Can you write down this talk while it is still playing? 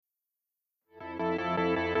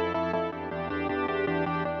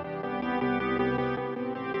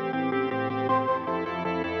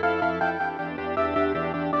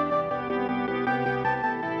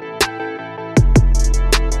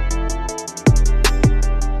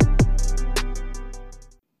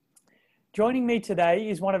Joining me today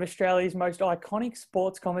is one of Australia's most iconic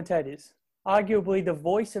sports commentators, arguably the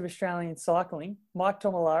voice of Australian cycling, Mike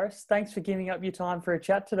Tomalaris. Thanks for giving up your time for a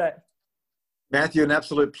chat today. Matthew, an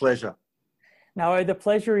absolute pleasure. No, the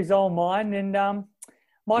pleasure is all mine. And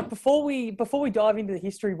Mike, before we dive into the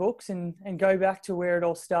history books and go back to where it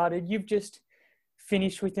all started, you've just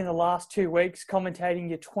finished within the last 2 weeks commentating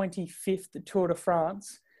your 25th Tour de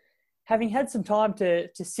France. Having had some time to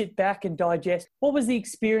sit back and digest, what was the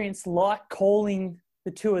experience like calling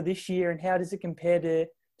the Tour this year, and how does it compare to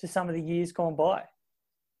some of the years gone by?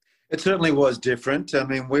 It certainly was different. I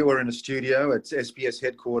mean, we were in a studio at SBS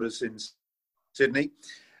headquarters in Sydney.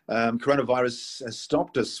 Coronavirus has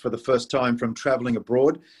stopped us for the first time from travelling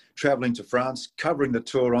abroad, travelling to France, covering the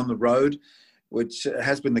Tour on the road, which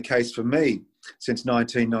has been the case for me since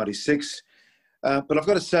 1996. But I've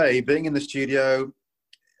got to say, being in the studio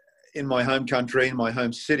in my home country, in my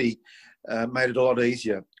home city, made it a lot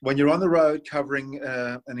easier. When you're on the road covering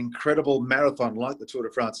an incredible marathon like the Tour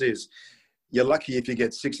de France is, you're lucky if you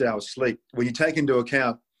get 6 hours sleep. When you take into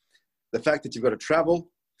account the fact that you've got to travel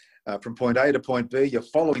from point A to point B, you're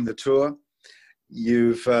following the Tour,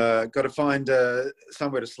 you've got to find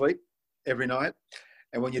somewhere to sleep every night.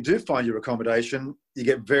 And when you do find your accommodation, you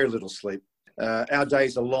get very little sleep. Our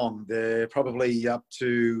days are long. They're probably up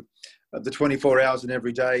to the 24 hours in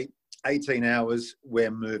every day. 18 hours we're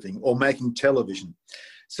moving or making television.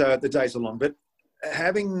 So the days are long. But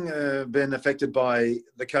having been affected by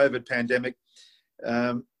the COVID pandemic,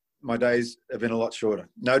 my days have been a lot shorter.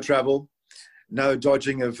 No travel, no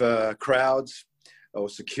dodging of crowds or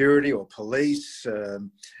security or police,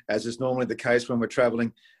 as is normally the case when we're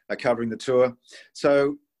traveling, covering the Tour.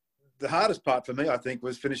 So the hardest part for me, I think,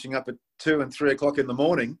 was finishing up at 2 and 3 o'clock in the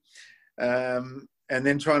morning, and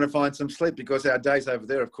then trying to find some sleep, because our days over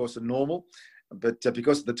there, of course, are normal, but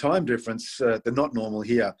because of the time difference, they're not normal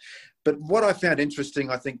here. But what I found interesting,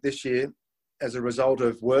 I think, this year, as a result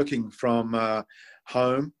of working from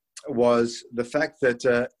home, was the fact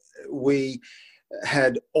that we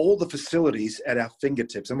had all the facilities at our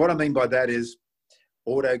fingertips. And what I mean by that is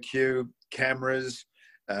auto cue, cameras.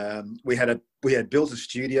 We had built a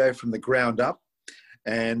studio from the ground up,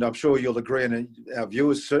 and I'm sure you'll agree, and our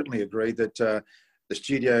viewers certainly agree, that the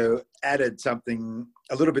studio added something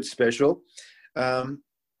a little bit special. But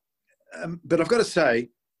I've got to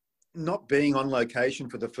say, not being on location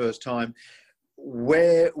for the first time,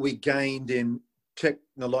 where we gained in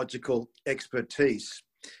technological expertise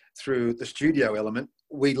through the studio element,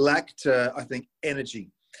 we lacked, I think,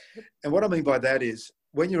 energy. And what I mean by that is,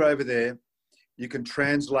 when you're over there, you can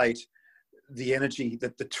translate the energy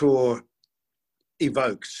that the Tour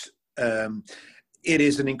evokes. It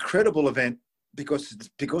is an incredible event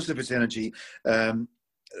because of its energy,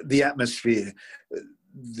 the atmosphere,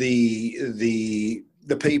 the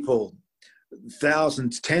people,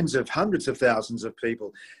 thousands, tens of hundreds of thousands of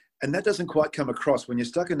people. And that doesn't quite come across when you're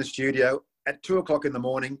stuck in the studio at 2 o'clock in the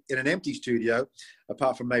morning in an empty studio,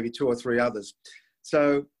 apart from maybe 2 or 3 others.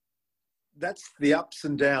 So that's the ups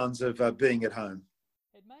and downs of being at home.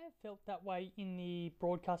 It may have felt that way in the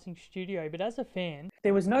broadcasting studio, but as a fan,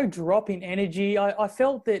 there was no drop in energy. I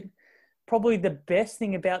felt that probably the best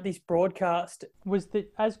thing about this broadcast was that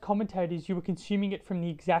as commentators, you were consuming it from the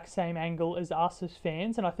exact same angle as us as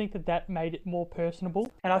fans. And I think that made it more personable.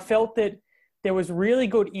 And I felt that there was really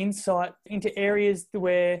good insight into areas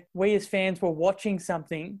where we as fans were watching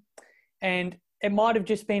something, and it might have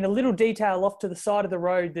just been a little detail off to the side of the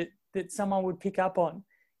road that someone would pick up on,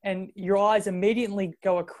 and your eyes immediately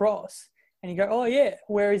go across and you go, oh yeah.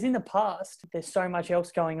 Whereas in the past, there's so much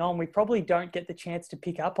else going on, we probably don't get the chance to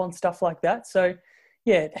pick up on stuff like that. So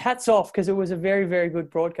yeah, hats off, because it was a very, very good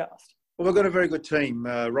broadcast. Well, we've got a very good team.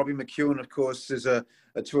 Robbie McEwen, of course, is a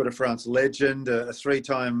Tour de France legend, a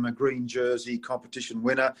 3-time green jersey competition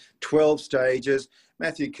winner, 12 stages.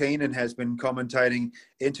 Matthew Keenan has been commentating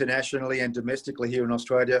internationally and domestically here in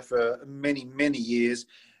Australia for many, many years.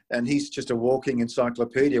 And he's just a walking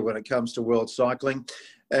encyclopedia when it comes to world cycling.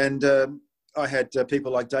 And I had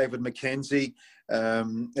people like David McKenzie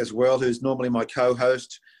as well, who's normally my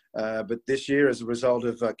co-host. But this year, as a result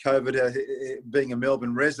of COVID, being a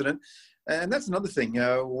Melbourne resident, and that's another thing,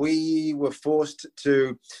 we were forced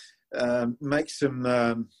to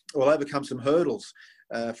overcome some hurdles.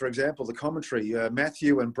 For example, the commentary,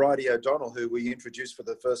 Matthew and Bridie O'Donnell, who we introduced for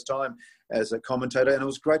the first time as a commentator, and it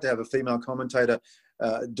was great to have a female commentator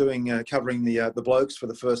covering the blokes for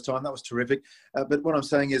the first time. That was terrific. But what I'm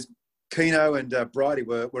saying is, Keno and Bridie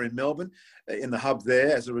were in Melbourne, in the hub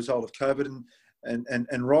there as a result of COVID,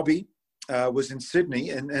 and Robbie was in Sydney,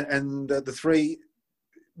 and the three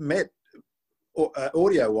met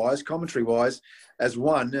audio-wise, commentary-wise, as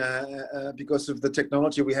one because of the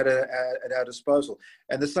technology we had at our disposal.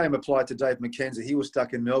 And the same applied to Dave McKenzie. He was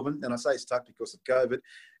stuck in Melbourne, and I say stuck because of COVID.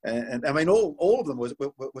 And I mean, all of them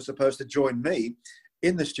were supposed to join me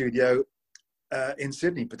in the studio in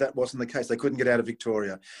Sydney, but that wasn't the case. They couldn't get out of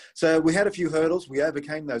Victoria. So we had a few hurdles. We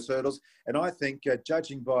overcame those hurdles. And I think,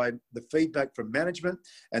 judging by the feedback from management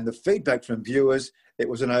and the feedback from viewers, it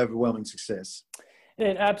was an overwhelming success.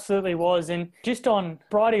 It absolutely was. And just on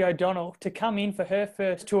Bridie O'Donnell to come in for her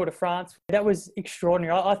first Tour de France, that was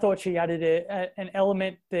extraordinary. I thought she added an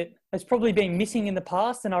element that has probably been missing in the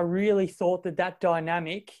past. And I really thought that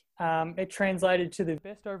dynamic, it translated to the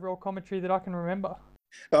best overall commentary that I can remember.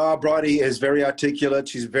 Bridie is very articulate.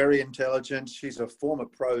 She's very intelligent. She's a former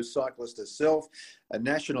pro cyclist herself, a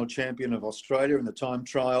national champion of Australia in the time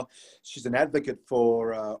trial. She's an advocate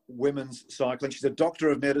for women's cycling. She's a doctor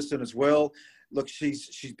of medicine as well. Look,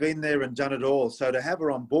 she's been there and done it all. So to have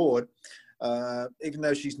her on board, even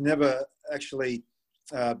though she's never actually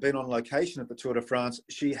been on location at the Tour de France,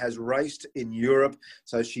 she has raced in Europe,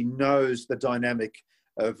 so she knows the dynamic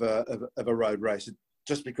of a road race.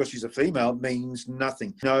 Just because she's a female means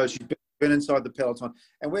nothing. No, she's been inside the peloton.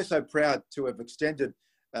 And we're so proud to have extended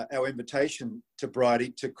our invitation to Bridie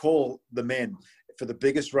to call the men for the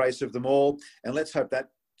biggest race of them all. And let's hope that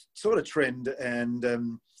sort of trend and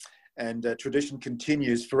tradition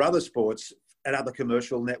continues for other sports and other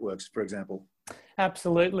commercial networks, for example.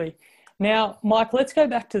 Absolutely. Now, Mike, let's go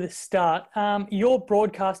back to the start. Your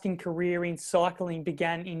broadcasting career in cycling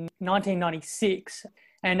began in 1996.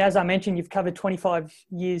 And as I mentioned, you've covered 25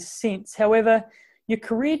 years since. However, your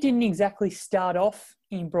career didn't exactly start off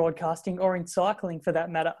in broadcasting or in cycling for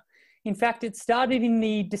that matter. In fact, it started in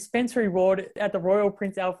the dispensary ward at the Royal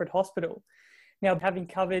Prince Alfred Hospital. Now, having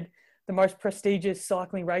covered the most prestigious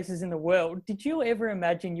cycling races in the world, did you ever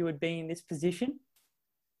imagine you would be in this position?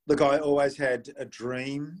 Look, I always had a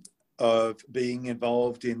dream of being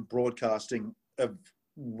involved in broadcasting of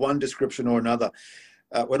one description or another.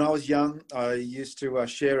 When I was young, I used to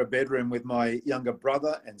share a bedroom with my younger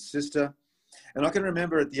brother and sister. And I can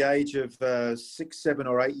remember at the age of 6, 7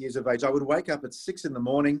 or 8 years of age, I would wake up at 6 in the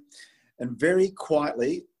morning and very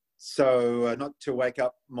quietly, so not to wake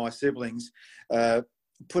up my siblings,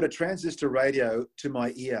 put a transistor radio to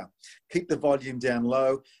my ear, keep the volume down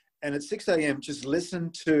low, and at 6 a.m. just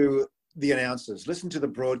listen to the announcers, listen to the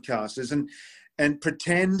broadcasters, and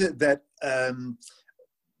pretend that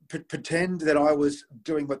I was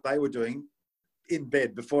doing what they were doing in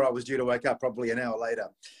bed before I was due to wake up, probably an hour later.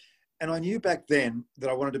 And I knew back then that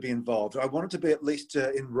I wanted to be involved. I wanted to be at least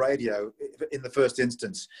in radio in the first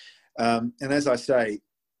instance. And as I say,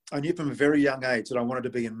 I knew from a very young age that I wanted to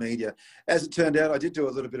be in media. As it turned out, I did do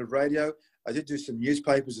a little bit of radio. I did do some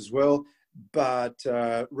newspapers as well, but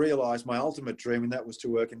realised my ultimate dream, and that was to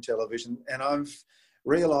work in television. And I've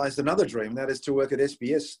realised another dream, and that is to work at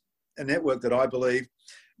SBS, a network that I believe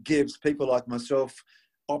gives people like myself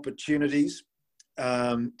opportunities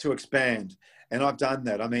to expand. And I've done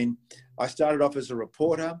that. I mean, I started off as a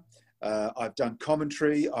reporter. I've done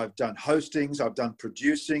commentary. I've done hostings. I've done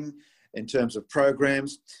producing in terms of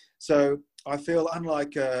programs. So I feel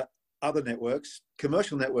unlike other networks,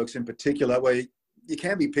 commercial networks in particular, where you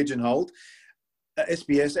can be pigeonholed,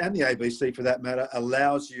 SBS and the ABC for that matter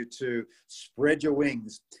allows you to spread your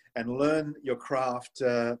wings and learn your craft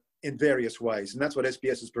in various ways. And that's what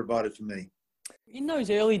SBS has provided for me. In those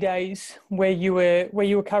early days where you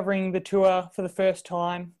were covering the tour for the first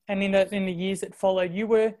time, and in the years that followed, you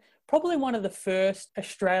were probably one of the first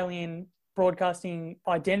Australian broadcasting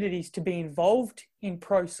identities to be involved in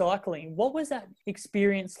pro cycling. What was that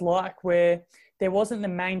experience like, where there wasn't the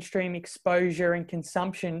mainstream exposure and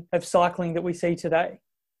consumption of cycling that we see today?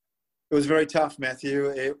 It was very tough, Matthew.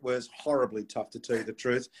 It was horribly tough, to tell you the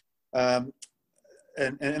truth. And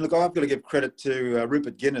look, I've got to give credit to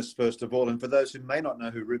Rupert Guinness, first of all. And for those who may not know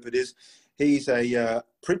who Rupert is, he's a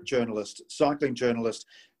print journalist, cycling journalist,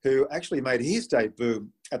 who actually made his debut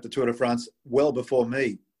at the Tour de France well before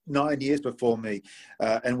me, 9 years before me,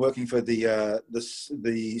 and working for the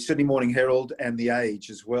Sydney Morning Herald and The Age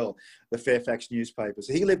as well, the Fairfax newspaper.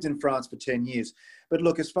 So he lived in France for 10 years. But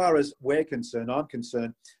look, as far as I'm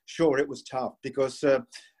concerned, sure, it was tough because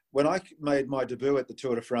when I made my debut at the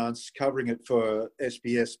Tour de France, covering it for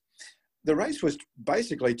SBS, the race was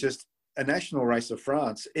basically just a national race of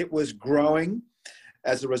France. It was growing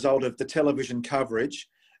as a result of the television coverage,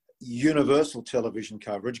 universal television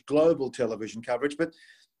coverage, global television coverage. But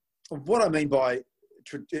what I mean by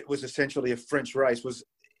it was essentially a French race was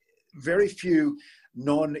very few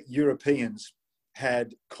non-Europeans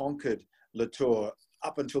had conquered Le Tour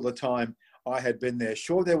up until the time I had been there.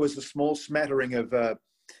 Sure, there was a small smattering of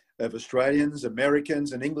Australians,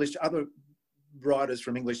 Americans, and English, other riders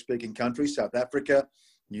from English-speaking countries, South Africa,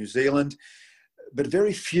 New Zealand, but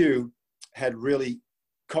very few had really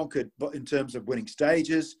conquered in terms of winning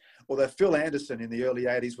stages, although Phil Anderson in the early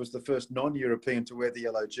 80s was the first non-European to wear the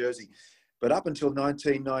yellow jersey. But up until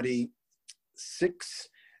 1996,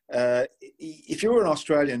 if you were an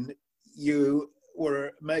Australian, you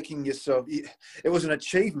were making yourself, it was an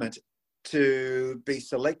achievement to be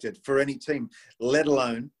selected for any team, let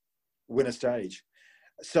alone win a stage.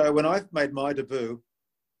 So when I made my debut,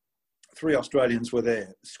 3 Australians were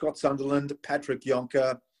there: Scott Sunderland, Patrick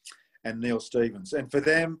Yonker, and Neil Stevens. And for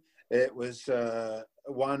them, it was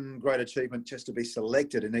one great achievement just to be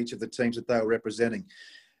selected in each of the teams that they were representing.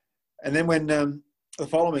 And then when the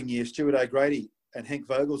following year, Stuart O'Grady and Henk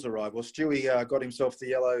Vogel's arrived, well, Stewie got himself the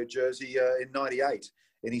yellow jersey in 98,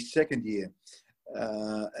 in his second year.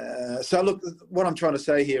 So look, what I'm trying to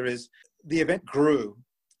say here is the event grew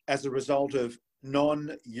as a result of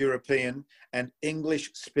non-European and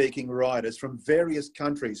English-speaking riders from various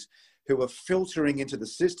countries who were filtering into the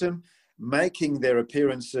system, making their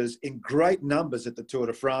appearances in great numbers at the Tour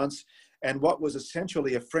de France. And what was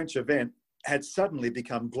essentially a French event had suddenly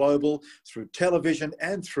become global through television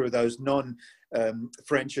and through those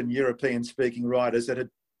non-French and European-speaking riders that had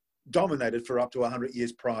dominated for up to 100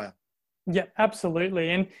 years prior. Yeah, absolutely.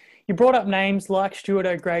 And you brought up names like Stuart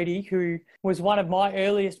O'Grady, who was one of my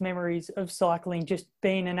earliest memories of cycling, just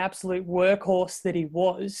being an absolute workhorse that he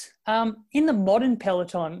was. In the modern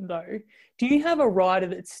peloton, though, do you have a rider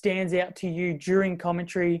that stands out to you during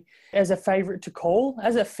commentary as a favourite to call?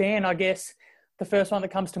 As a fan, I guess the first one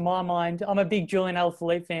that comes to my mind, I'm a big Julian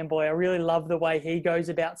Alaphilippe fanboy. I really love the way he goes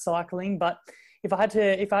about cycling, but if I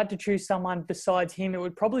had to choose someone besides him, it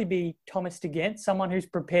would probably be Thomas de Gendt, someone who's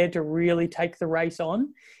prepared to really take the race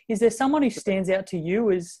on. Is there someone who stands out to you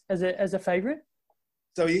as a favourite?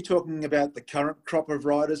 So are you talking about the current crop of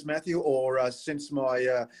riders, Matthew, or since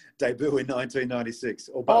my debut in 1996,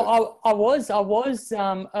 or both? I was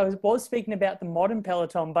speaking about the modern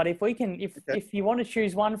peloton, but if you want to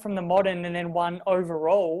choose one from the modern and then one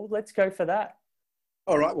overall, let's go for that.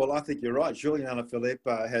 All right. Well, I think you're right. Julian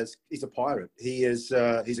Alaphilippe he's a pirate. He's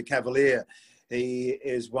a cavalier. He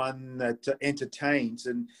is one that entertains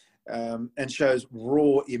and shows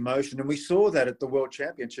raw emotion. And we saw that at the World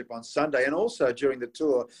Championship on Sunday, and also during the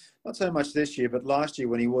Tour, not so much this year, but last year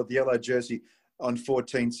when he wore the yellow jersey on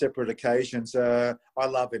 14 separate occasions. I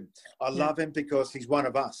love him. I love him because he's one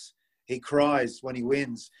of us. He cries when he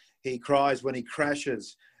wins. He cries when he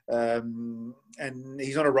crashes. And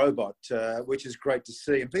he's not a robot, which is great to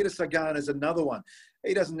see. And Peter Sagan is another one.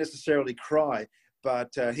 He doesn't necessarily cry,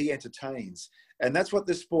 but he entertains. And that's what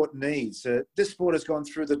this sport needs. This sport has gone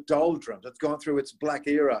through the doldrums. It's gone through its black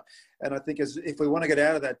era. And I think if we want to get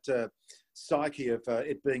out of that psyche of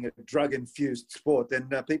it being a drug-infused sport, then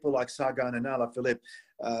people like Sagan and Alaphilippe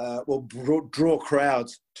will draw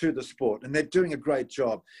crowds to the sport. And they're doing a great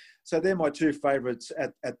job. So they're my 2 favourites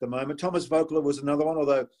at the moment. Thomas Voeckler was another one,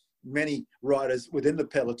 although many riders within the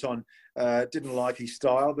peloton didn't like his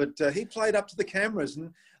style, but he played up to the cameras.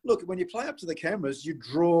 And look, when you play up to the cameras, you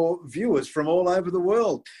draw viewers from all over the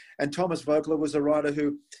world. And Thomas Voeckler was a rider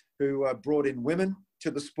who brought in women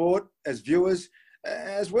to the sport as viewers,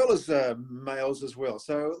 as well as males as well.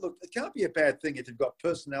 So look, it can't be a bad thing if you've got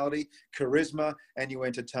personality, charisma, and you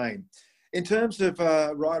entertain. In terms of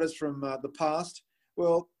riders from the past,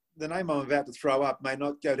 well, the name I'm about to throw up may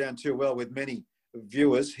not go down too well with many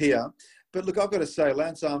viewers here. But look, I've got to say,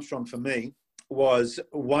 Lance Armstrong for me was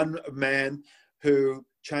one man who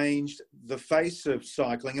changed the face of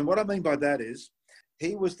cycling. And what I mean by that is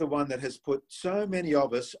he was the one that has put so many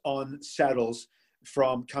of us on saddles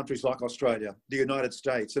from countries like Australia, the United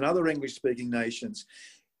States, and other English-speaking nations.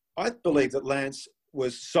 I believe that Lance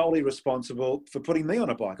was solely responsible for putting me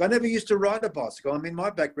on a bike. I never used to ride a bicycle. I mean, my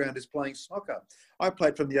background is playing soccer. I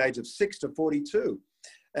played from the age of 6 to 42,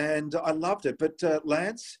 and I loved it. But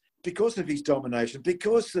Lance, because of his domination,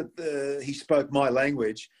 because he spoke my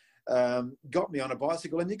language, got me on a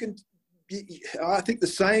bicycle. And I think the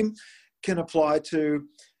same can apply to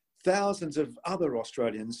thousands of other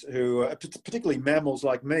Australians who, particularly mammals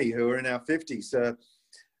like me, who are in our 50s.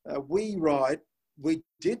 We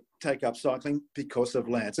did take up cycling because of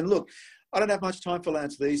Lance. And look, I don't have much time for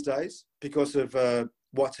Lance these days because of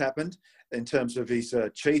what's happened in terms of his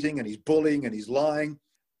cheating and his bullying and his lying.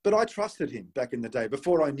 But I trusted him back in the day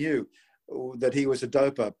before I knew that he was a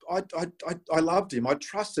doper. I loved him. I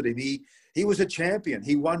trusted him. He was a champion.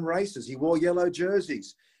 He won races. He wore yellow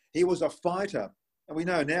jerseys. He was a fighter. And we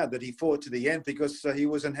know now that he fought to the end because he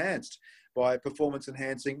was enhanced. by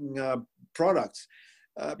performance-enhancing products.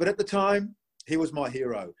 But at the time, he was my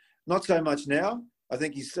hero. Not so much now. I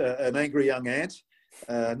think he's an angry young ant.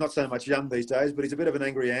 Not so much young these days, but he's a bit of an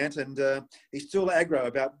angry ant, and he's still aggro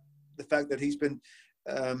about the fact that he's been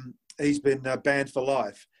banned for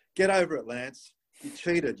life. Get over it, Lance. You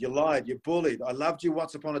cheated, you lied, you bullied. I loved you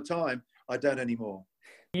once upon a time. I don't anymore.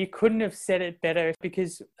 You couldn't have said it better,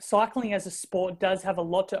 because cycling as a sport does have a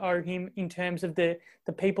lot to owe him in terms of the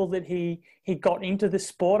people that he got into the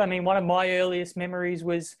sport. I mean, one of my earliest memories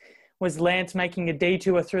was Lance making a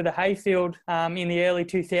detour through the hayfield in the early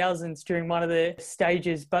 2000s during one of the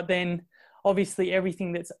stages. But then obviously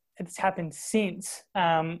everything that's happened since,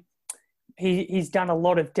 he's done a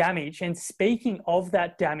lot of damage. And speaking of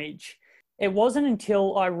that damage, it wasn't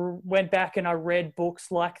until I went back and I read books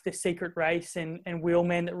like The Secret Race and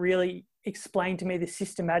Wheelman that really explained to me the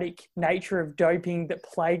systematic nature of doping that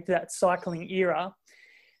plagued that cycling era.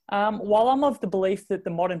 While I'm of the belief that the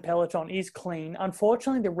modern peloton is clean,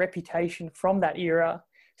 unfortunately the reputation from that era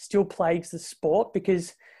still plagues the sport,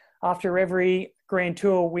 because after every Grand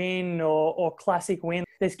Tour win or Classic win,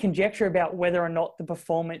 there's conjecture about whether or not the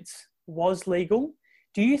performance was legal.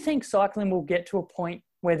 Do you think cycling will get to a point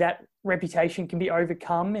where that reputation can be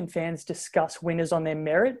overcome and fans discuss winners on their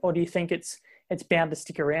merit, or do you think it's bound to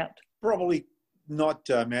stick around? Probably not,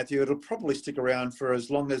 Matthew. It'll probably stick around for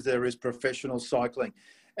as long as there is professional cycling.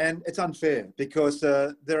 And it's unfair because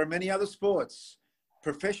there are many other sports,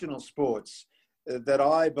 professional sports, that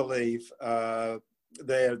I believe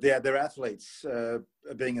their athletes are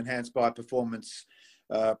being enhanced by performance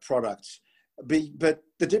products. But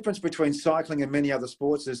the difference between cycling and many other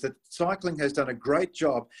sports is that cycling has done a great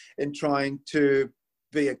job in trying to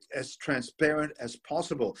be as transparent as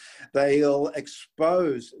possible. They'll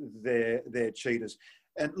expose their cheaters.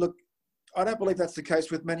 And look, I don't believe that's the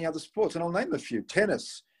case with many other sports. And I'll name a few: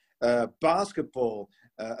 tennis, basketball,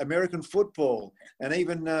 American football, and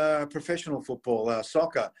even professional football,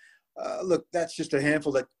 soccer. Look, that's just a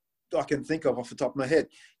handful that I can think of off the top of my head.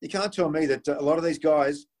 You can't tell me that a lot of these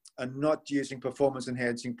guys are not using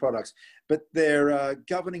performance-enhancing products, but their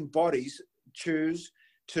governing bodies choose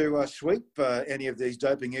to sweep any of these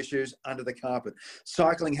doping issues under the carpet.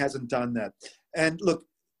 Cycling hasn't done that. And look,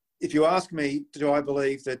 if you ask me, do I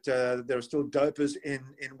believe that there are still dopers in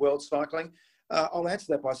world cycling? I'll answer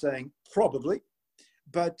that by saying probably.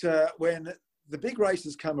 But when the big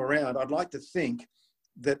races come around, I'd like to think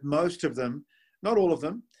that most of them, not all of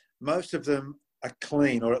them, most of them are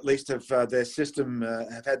clean, or at least have had their system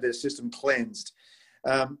cleansed.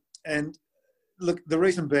 And look, the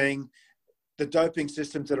reason being, the doping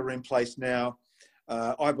systems that are in place now,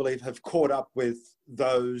 I believe, have caught up with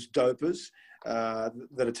those dopers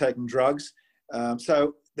that are taking drugs.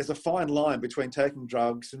 So there's a fine line between taking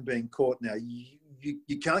drugs and being caught now.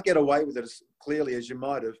 You can't get away with it as clearly as you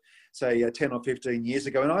might have, say, 10 or 15 years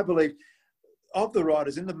ago. And I believe of the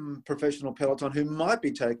riders in the professional peloton who might be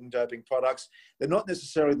taking doping products, they're not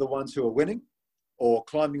necessarily the ones who are winning or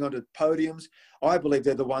climbing onto podiums. I believe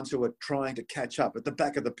they're the ones who are trying to catch up at the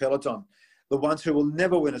back of the peloton, the ones who will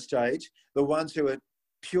never win a stage, the ones who are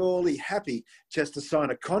purely happy just to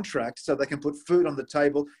sign a contract so they can put food on the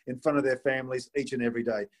table in front of their families each and every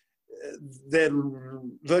day. They're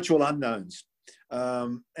virtual unknowns.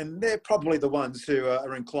 And they're probably the ones who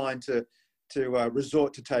are inclined to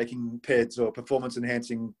resort to taking PEDs or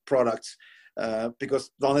performance-enhancing products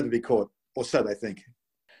because they'll never be caught, or so they think.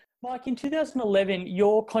 Mike, in 2011,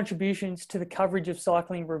 your contributions to the coverage of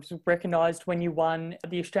cycling was recognised when you won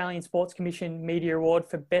the Australian Sports Commission Media Award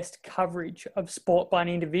for Best Coverage of Sport by an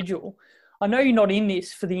Individual. I know you're not in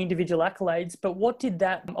this for the individual accolades, but what did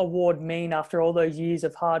that award mean after all those years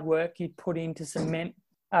of hard work you'd put in to cement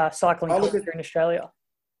cycling culture in Australia?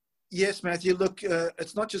 Yes, Matthew. Look,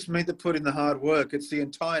 it's not just me that put in the hard work. It's the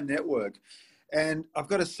entire network. And I've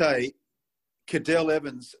got to say, Cadell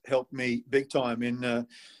Evans helped me big time in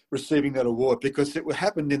receiving that award, because it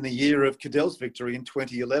happened in the year of Cadell's victory in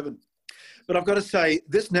 2011. But I've got to say,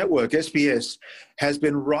 this network, SBS, has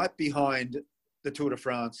been right behind the Tour de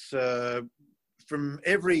France. From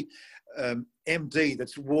every MD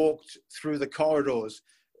that's walked through the corridors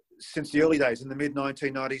since the early days in the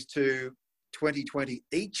mid-1990s to 2020,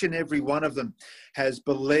 each and every one of them has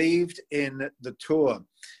believed in the Tour.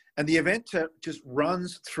 And the event just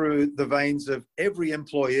runs through the veins of every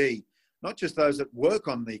employee, not just those that work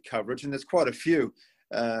on the coverage, and there's quite a few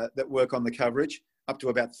that work on the coverage, up to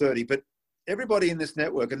about 30, but everybody in this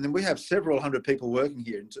network, and then we have several hundred people working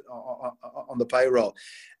here on the payroll,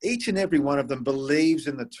 each and every one of them believes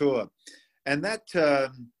in the Tour. And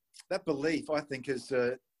that belief, I think, has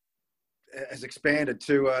expanded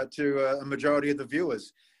to a majority of the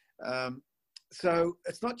viewers. So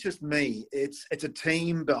it's not just me. It's a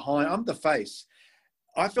team behind. I'm the face.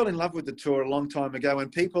 I fell in love with the tour a long time ago,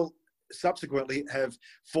 and people subsequently have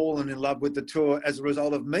fallen in love with the tour as a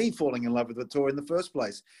result of me falling in love with the tour in the first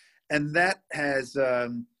place. And that has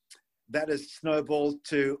snowballed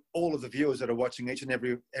to all of the viewers that are watching each and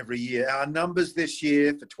every year. Our numbers this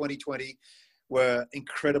year for 2020 were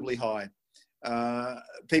incredibly high.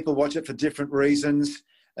 People watch it for different reasons.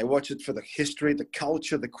 They watch it for the history, the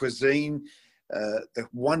culture, the cuisine, the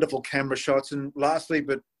wonderful camera shots. And lastly,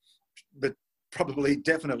 but probably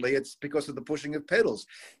definitely, it's because of the pushing of pedals.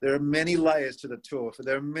 There are many layers to the tour.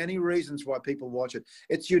 There are many reasons why people watch it.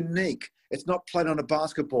 It's unique. It's not played on a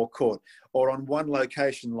basketball court or on one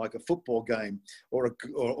location like a football game or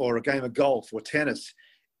a game of golf or tennis.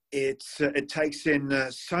 It takes in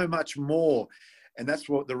so much more. And that's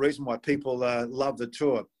the reason why people love the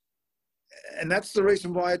tour. And that's the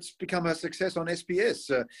reason why it's become a success on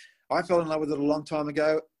SBS. I fell in love with it a long time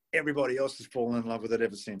ago. Everybody else has fallen in love with it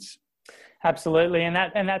ever since. Absolutely. And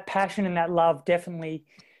that passion and that love definitely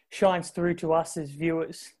shines through to us as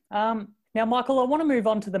viewers. Now, Michael, I want to move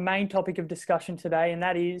on to the main topic of discussion today, and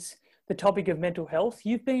that is the topic of mental health.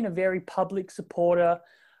 You've been a very public supporter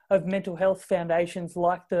of mental health foundations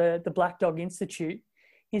like the Black Dog Institute.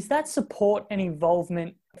 Is that support and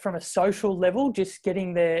involvement from a social level, just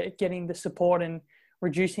getting the support and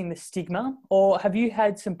reducing the stigma? Or have you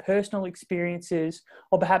had some personal experiences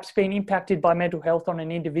or perhaps been impacted by mental health on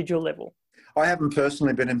an individual level? I haven't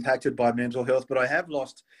personally been impacted by mental health, but I have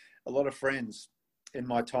lost a lot of friends in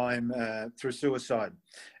my time through suicide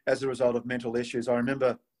as a result of mental issues. I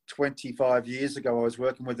remember 25 years ago, I was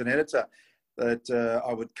working with an editor that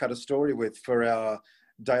I would cut a story with for our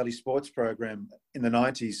daily sports program in the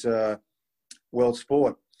 90s, World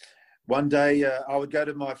Sport. One day I would go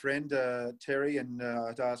to my friend, Terry, and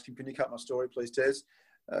I'd ask him, can you cut my story, please, Tez?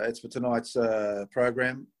 It's for tonight's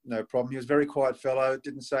program. No problem. He was a very quiet fellow,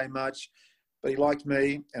 didn't say much, but he liked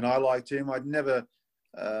me and I liked him. I'd never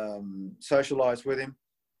socialized with him.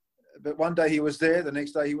 But one day he was there, the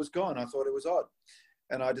next day he was gone. I thought it was odd.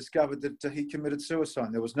 And I discovered that he committed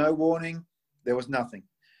suicide. There was no warning. There was nothing.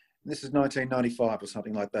 And this is 1995 or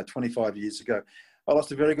something like that, 25 years ago. I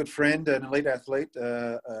lost a very good friend, an elite athlete,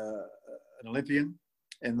 an Olympian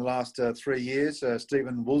in the last 3 years,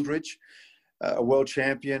 Stephen Wooldridge, a world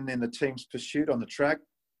champion in the team's pursuit on the track.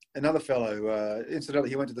 Another fellow, incidentally,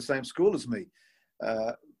 he went to the same school as me,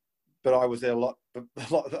 but I was there a lot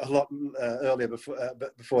earlier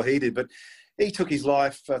before he did. But he took his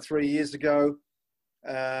life 3 years ago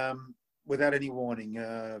without any warning.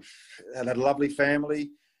 Had a lovely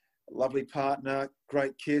family, lovely partner,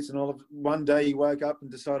 great kids, and all of. One day he woke up and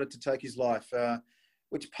decided to take his life,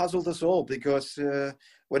 which puzzled us all because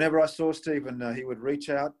whenever I saw Stephen, he would reach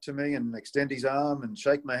out to me and extend his arm and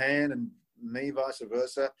shake my hand, and me vice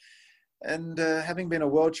versa. And having been a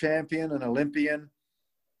world champion, an Olympian,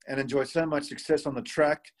 and enjoyed so much success on the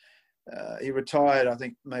track, he retired, I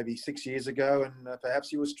think, maybe 6 years ago, and perhaps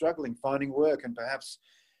he was struggling, finding work, and perhaps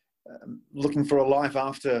looking for a life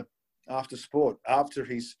after sport, after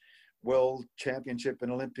his world championship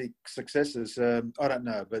and Olympic successes. I don't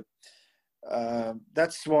know, but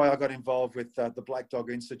that's why I got involved with the Black Dog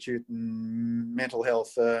Institute and mental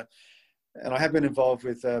health. And I have been involved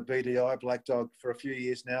with BDI, Black Dog, for a few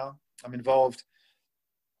years now. I'm involved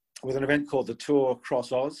with an event called the Tour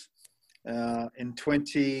Cross Oz. In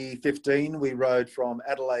 2015, we rode from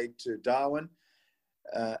Adelaide to Darwin,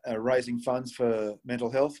 raising funds for mental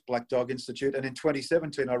health, Black Dog Institute. And in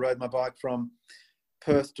 2017, I rode my bike from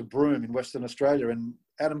Perth to Broome in Western Australia, and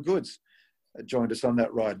Adam Goods joined us on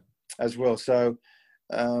that ride as well. So,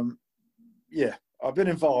 yeah, I've been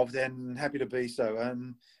involved and happy to be so.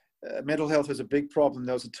 And mental health is a big problem.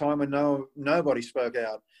 There was a time when nobody spoke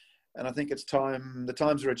out. And I think it's time, the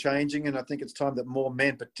times are changing, and I think it's time that more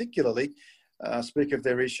men particularly speak of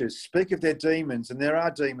their issues, speak of their demons. And there are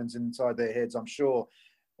demons inside their heads, I'm sure.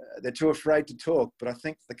 They're too afraid to talk, but I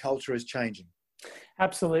think the culture is changing.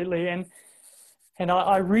 Absolutely. And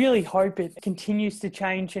I really hope it continues to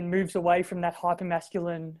change and moves away from that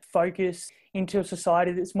hypermasculine focus into a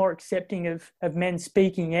society that's more accepting of men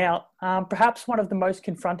speaking out. Perhaps one of the most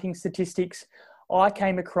confronting statistics I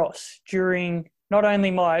came across during not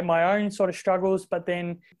only my own sort of struggles, but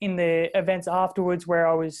then in the events afterwards where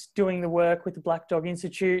I was doing the work with the Black Dog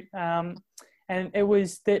Institute. And it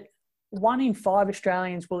was that 1 in 5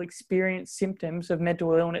 Australians will experience symptoms of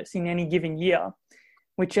mental illness in any given year,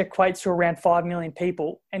 which equates to around 5 million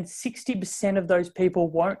people. And 60% of those people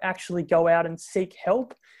won't actually go out and seek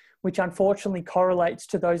help, which unfortunately correlates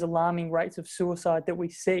to those alarming rates of suicide that we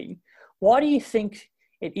see. Why do you think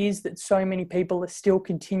it is that so many people are still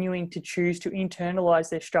continuing to choose to internalize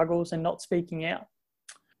their struggles and not speaking out?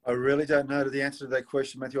 I really don't know the answer to that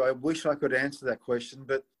question, Matthew. I wish I could answer that question,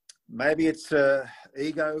 but maybe it's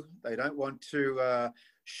ego. They don't want to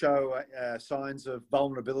show signs of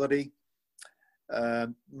vulnerability.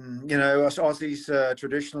 Aussies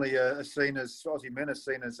traditionally are seen as, Aussie men are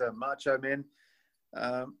seen as macho men.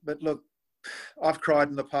 But look, I've cried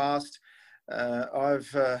in the past.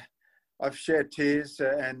 I've shed tears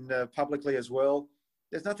and publicly as well.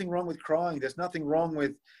 There's nothing wrong with crying. There's nothing wrong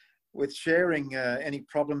with sharing any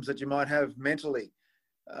problems that you might have mentally.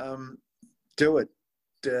 Do it.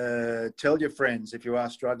 Tell your friends if you are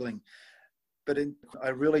struggling. But I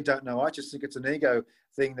really don't know. I just think it's an ego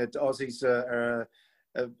thing that Aussies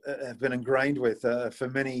have been ingrained with for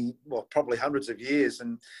many, well, probably hundreds of years.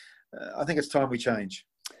 And I think it's time we change.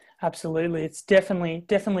 Absolutely. It's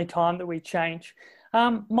definitely time that we change.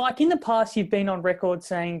 Mike, in the past, you've been on record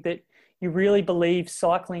saying that you really believe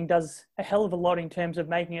cycling does a hell of a lot in terms of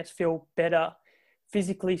making us feel better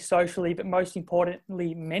physically, socially, but most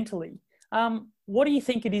importantly, mentally. What do you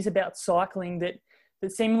think it is about cycling that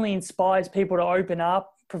seemingly inspires people to open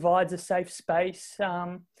up, provides a safe space,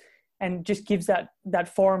 and just gives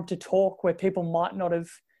that forum to talk where people might not have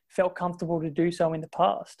felt comfortable to do so in the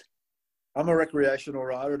past? I'm a recreational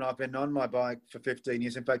rider, and I've been on my bike for 15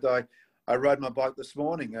 years. In fact, I rode my bike this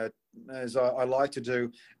morning, as I like to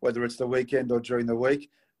do, whether it's the weekend or during the week.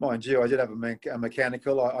 Mind you, I did have a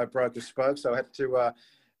mechanical. I broke a spoke, so I had to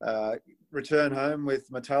return home with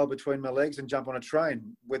my tail between my legs and jump on a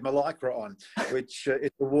train with my Lycra on, which is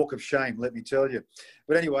a walk of shame, let me tell you.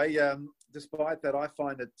 But anyway, despite that, I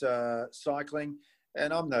find that cycling,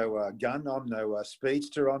 and I'm no gun, I'm no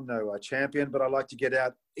speedster, I'm no champion, but I like to get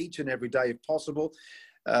out each and every day if possible.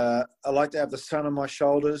 I like to have the sun on my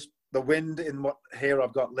shoulders, the wind in what hair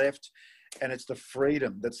I've got left, and it's the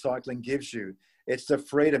freedom that cycling gives you. It's the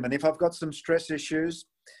freedom. And if I've got some stress issues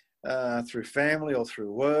through family or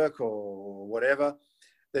through work or whatever,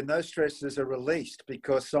 then those stresses are released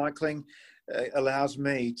because cycling allows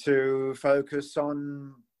me to focus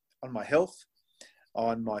on my health,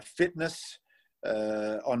 on my fitness,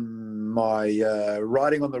 on my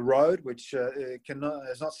riding on the road, which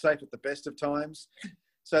is not safe at the best of times.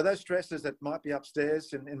 So those stresses that might be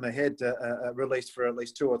upstairs in my head are released for at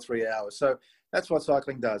least 2 or 3 hours. So that's what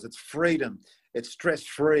cycling does. It's freedom. It's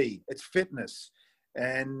stress-free. It's fitness.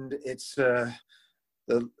 And it's the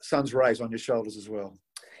sun's rays on your shoulders as well.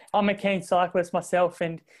 I'm a keen cyclist myself,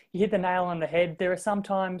 and you hit the nail on the head. There are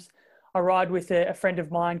sometimes I ride with a friend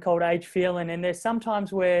of mine called Age Phelan, and there's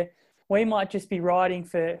sometimes where we might just be riding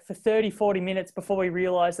for 30, 40 minutes before we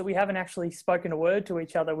realise that we haven't actually spoken a word to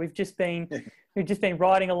each other. We've just been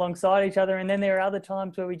riding alongside each other. And then there are other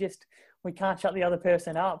times where we can't shut the other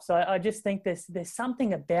person up. So I just think there's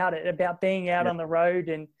something about it, about being out on the road.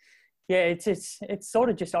 And yeah, it sort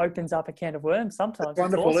of just opens up a can of worms sometimes. It's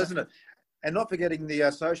wonderful, isn't it? And not forgetting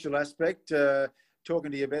the social aspect,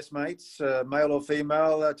 talking to your best mates, male or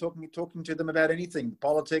female, talking to them about anything,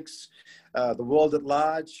 politics, the world at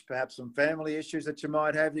large, perhaps some family issues that you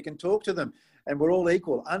might have. You can talk to them, and we're all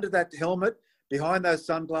equal. Under that helmet, behind those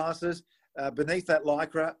sunglasses, beneath that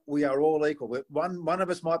Lycra, we are all equal. One of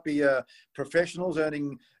us might be professionals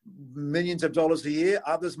earning millions of dollars a year.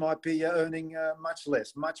 Others might be earning much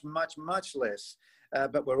less, much less.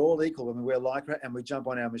 But we're all equal when we wear Lycra and we jump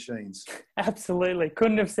on our machines. Absolutely.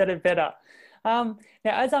 Couldn't have said it better. Now,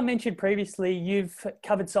 as I mentioned previously, you've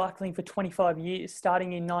covered cycling for 25 years,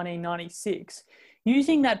 starting in 1996.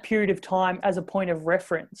 Using that period of time as a point of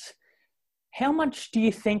reference, how much do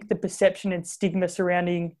you think the perception and stigma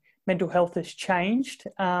surrounding mental health has changed?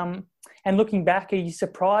 And looking back, are you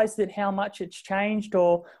surprised at how much it's changed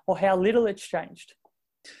or how little it's changed?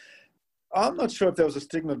 I'm not sure if there was a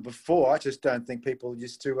stigma before. I just don't think people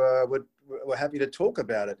used to were happy to talk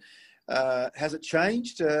about it. Has it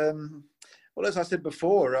changed? Well, as I said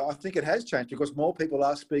before, I think it has changed because more people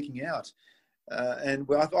are speaking out. And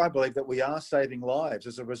I believe that we are saving lives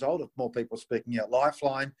as a result of more people speaking out.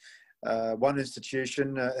 Lifeline, one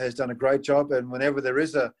institution, has done a great job. And whenever there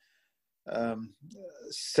is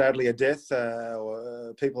sadly a death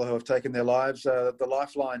or people who have taken their lives, the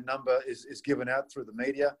Lifeline number is given out through the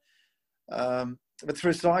media. But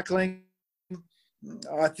through cycling,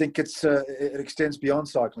 I think it extends beyond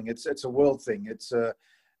cycling. It's a world thing. It's a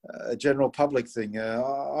general public thing.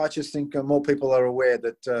 I just think more people are aware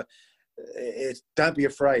that don't be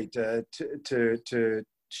afraid to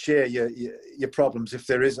share your problems if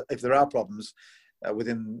there are problems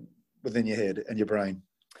within your head and your brain.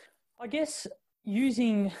 I guess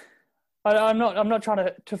using I'm not trying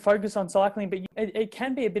to focus on cycling, but it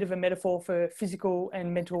can be a bit of a metaphor for physical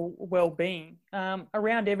and mental well-being.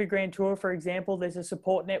 Around every Grand Tour, for example, there's a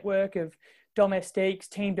support network of domestiques,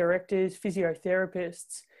 team directors,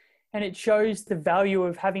 physiotherapists, and it shows the value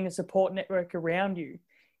of having a support network around you.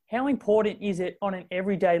 How important is it on an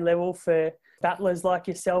everyday level for battlers like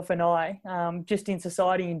yourself and I, just in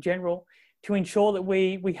society in general, to ensure that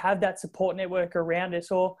we have that support network around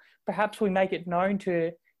us, or perhaps we make it known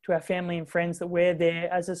to our family and friends that we're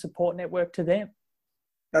there as a support network to them?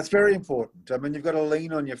 That's very important. I mean, you've got to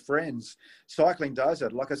lean on your friends. Cycling does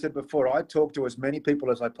it. Like I said before, I talk to as many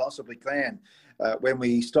people as I possibly can when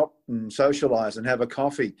we stop and socialise and have a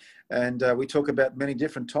coffee. And we talk about many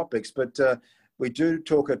different topics. But we do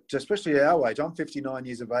talk at, especially our age. I'm 59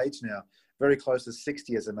 years of age now, very close to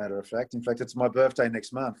 60 as a matter of fact. In fact, it's my birthday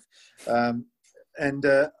next month. And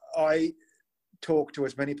I talk to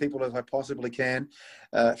as many people as I possibly can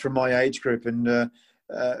from my age group. And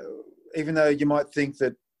even though you might think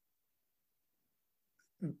that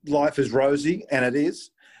life is rosy, and it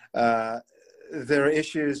is, there are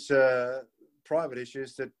issues, private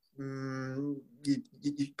issues that you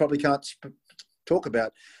probably can't talk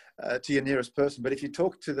about to your nearest person. But if you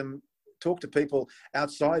talk to people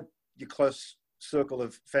outside your close circle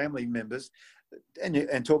of family members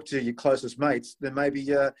and talk to your closest mates, then maybe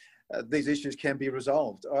these issues can be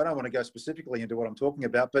resolved. I don't want to go specifically into what I'm talking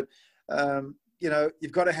about, but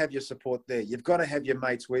you've got to have your support there. You've got to have your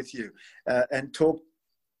mates with you and talk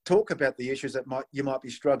about the issues that you might be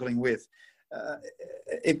struggling with.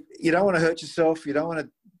 If you don't want to hurt yourself, you don't want to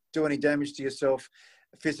do any damage to yourself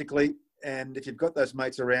physically, and if you've got those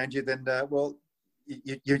mates around you, then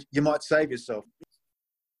you might save yourself.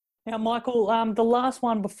 Now, Michael, the last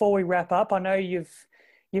one before we wrap up. I know you've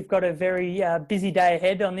got a very busy day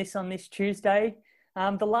ahead on this Tuesday.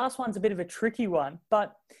 The last one's a bit of a tricky one,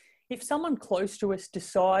 but if someone close to us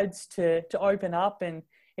decides to open up and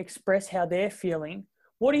express how they're feeling,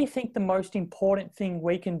 what do you think the most important thing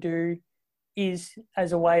we can do is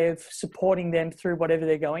as a way of supporting them through whatever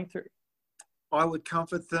they're going through? I would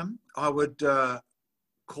comfort them. I would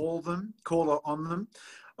call on them.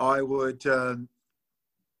 I would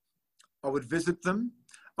visit them.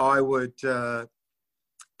 I would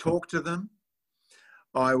talk to them.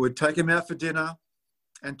 I would take them out for dinner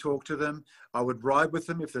and talk to them. I would ride with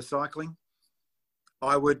them if they're cycling.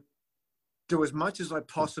 I would do as much as I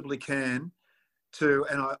possibly can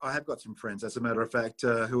and I have got some friends, as a matter of fact,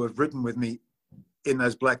 who have ridden with me in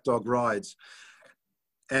those Black Dog rides.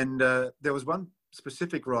 And there was one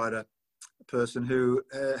specific rider person who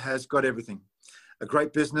has got everything. A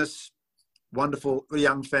great business, wonderful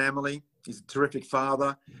young family. He's a terrific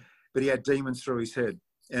father, but he had demons through his head.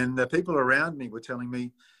 And the people around me were telling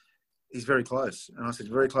me, he's very close. And I said,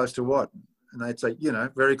 very close to what? And they'd say,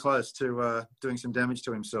 very close to doing some damage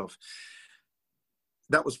to himself.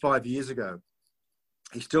 That was 5 years ago.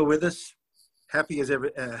 He's still with us, happy as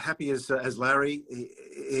Larry.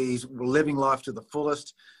 He's living life to the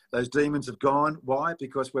fullest. Those demons have gone. Why?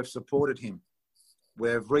 Because we've supported him.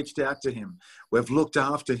 We've reached out to him. We've looked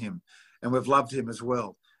after him, and we've loved him as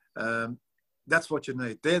well. That's what you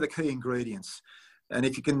need. They're the key ingredients. And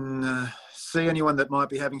if you can see anyone that might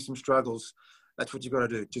be having some struggles, that's what you've got to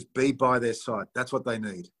do. Just be by their side. That's what they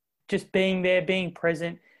need. Just being there, being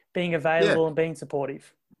present, being available, and being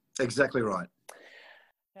supportive. Exactly right.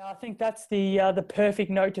 Now, I think that's the perfect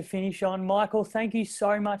note to finish on. Michael, thank you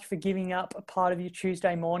so much for giving up a part of your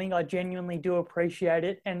Tuesday morning. I genuinely do appreciate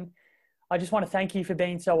it. And I just want to thank you for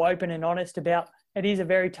being so open and honest about it. Is a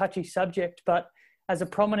very touchy subject, but as a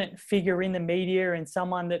prominent figure in the media and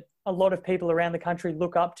someone that a lot of people around the country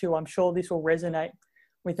look up to, I'm sure this will resonate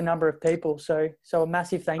with a number of people. So a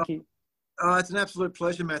massive thank you. It's an absolute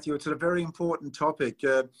pleasure, Matthew. It's a very important topic.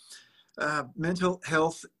 Mental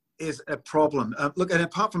health is a problem. Look, and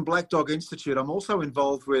apart from Black Dog Institute, I'm also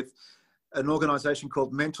involved with an organisation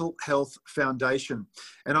called Mental Health Foundation.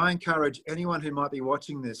 And I encourage anyone who might be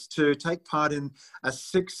watching this to take part in a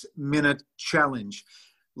 6-minute challenge.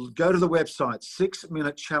 Go to the website,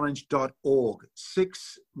 6minutechallenge.org,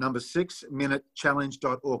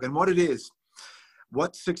 6minutechallenge.org. And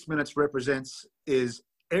what 6 minutes represents is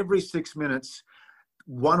every 6 minutes,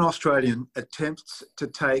 one Australian attempts to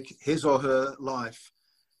take his or her life.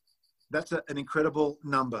 That's an incredible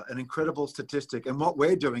number, an incredible statistic. And what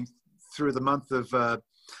we're doing through the month of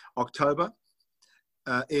October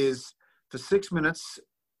is for 6 minutes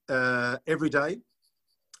every day,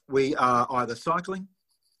 we are either cycling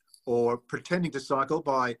or pretending to cycle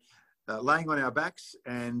by laying on our backs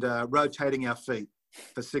and rotating our feet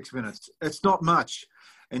for 6 minutes. It's not much,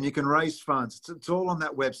 and you can raise funds. It's all on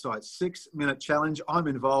that website, 6 Minute Challenge. I'm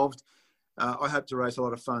involved. I hope to raise a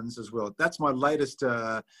lot of funds as well. That's my latest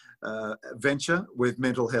venture with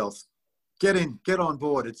mental health. Get on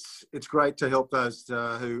board. It's great to help those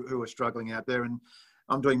who are struggling out there, and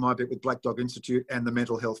I'm doing my bit with Black Dog Institute and the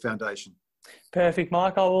Mental Health Foundation. Perfect,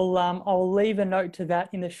 Mike. I'll leave a note to that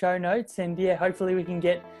in the show notes, and yeah, hopefully we can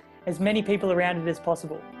get as many people around it as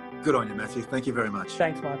possible. Good on you, Matthew. Thank you very much.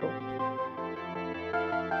 Thanks, Michael.